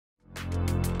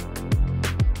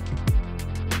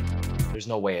There's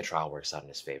no way a trial works out in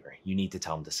his favor. You need to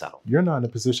tell him to settle. You're not in a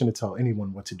position to tell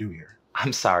anyone what to do here.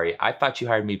 I'm sorry. I thought you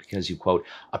hired me because you, quote,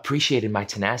 appreciated my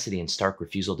tenacity and stark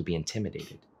refusal to be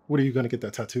intimidated. What, are you going to get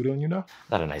that tattooed on you now?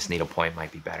 That a nice needlepoint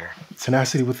might be better.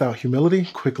 Tenacity without humility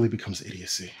quickly becomes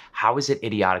idiocy. How is it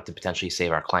idiotic to potentially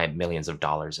save our client millions of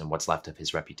dollars and what's left of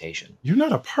his reputation? You're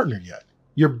not a partner yet.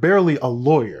 You're barely a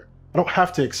lawyer. I don't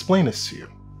have to explain this to you.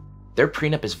 Their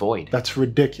prenup is void. That's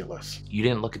ridiculous. You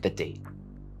didn't look at the date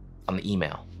on the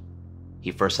email.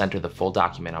 He first entered the full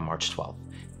document on March 12th.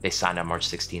 They signed on March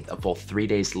 16th, a full 3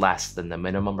 days less than the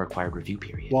minimum required review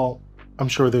period. Well, I'm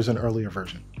sure there's an earlier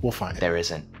version. We'll find it. There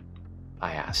isn't.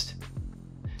 I asked.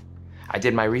 I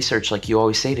did my research like you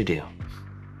always say to do.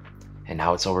 And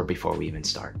now it's over before we even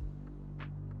start.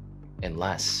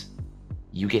 Unless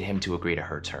you get him to agree to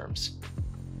her terms.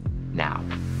 Now.